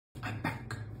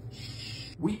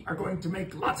We are going to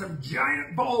make lots of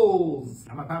giant bowls.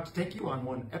 I'm about to take you on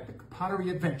one epic pottery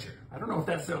adventure. I don't know if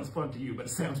that sounds fun to you, but it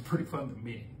sounds pretty fun to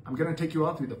me. I'm gonna take you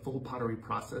all through the full pottery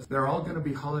process. They're all gonna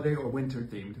be holiday or winter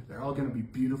themed. They're all gonna be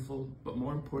beautiful, but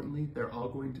more importantly, they're all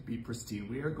going to be pristine.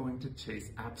 We are going to chase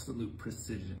absolute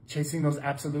precision. Chasing those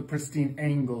absolute pristine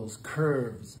angles,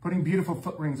 curves, putting beautiful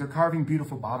foot rings or carving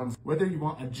beautiful bottoms. Whether you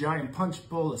want a giant punch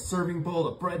bowl, a serving bowl,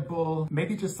 a bread bowl,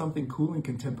 maybe just something cool and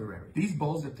contemporary. These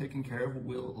bowls, if taken care of,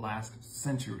 will last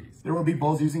centuries. There will be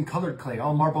bowls using colored clay,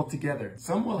 all marbled together.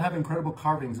 Some will have incredible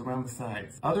carvings around the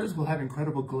sides. Others will have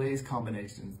incredible glaze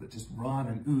combinations that just run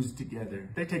and ooze together.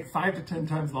 They take 5 to 10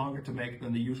 times longer to make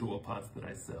than the usual pots that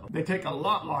I sell. They take a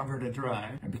lot longer to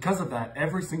dry. And because of that,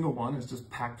 every single one is just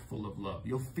packed full of love.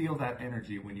 You'll feel that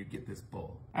energy when you get this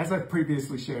bowl. As I've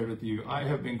previously shared with you, I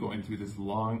have been going through this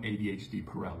long ADHD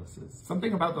paralysis.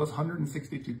 Something about those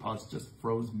 162 pots just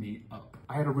froze me up.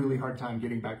 I had a really hard time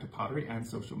getting back to pottery and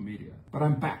social media, but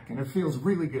I'm back and it feels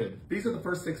really good. These are the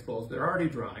first 6 bowls. They're already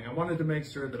drying. I wanted to make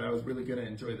sure that I was really going to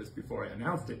enjoy this before I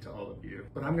announced it to all of you,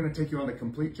 but I'm going to take you on the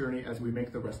complete journey as we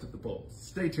make the rest of the bowls.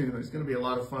 Stay tuned. There's going to be a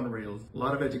lot of fun reels, a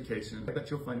lot of education. I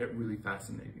bet you'll find it really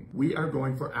fascinating. We are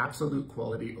going for absolute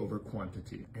quality over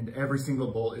quantity, and every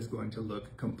single bowl is going to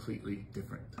look completely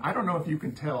different. I don't know if you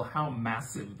can tell how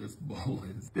massive this bowl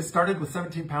is. This started with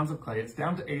 17 pounds of clay. It's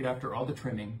down to 8 after all the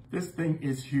trimming. This thing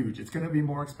is huge. It's going to be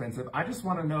more expensive. I just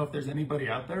want to know if there's anybody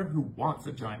out there who wants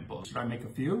a giant bowl. Should I make a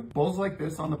few? Bowls like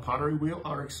this on the pottery wheel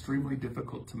are extremely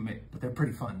difficult to make, but they're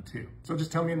pretty fun too. So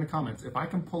just tell me in the comments, if I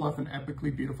can pull off an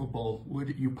epically beautiful bowl,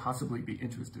 would you possibly be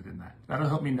interested in that? That'll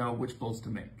help me know which bowls to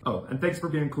make. Oh, and thanks for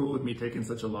being cool with me taking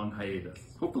such a long hiatus.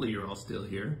 Hopefully you're all still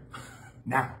here.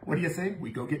 Now, what do you say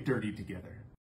we go get dirty together?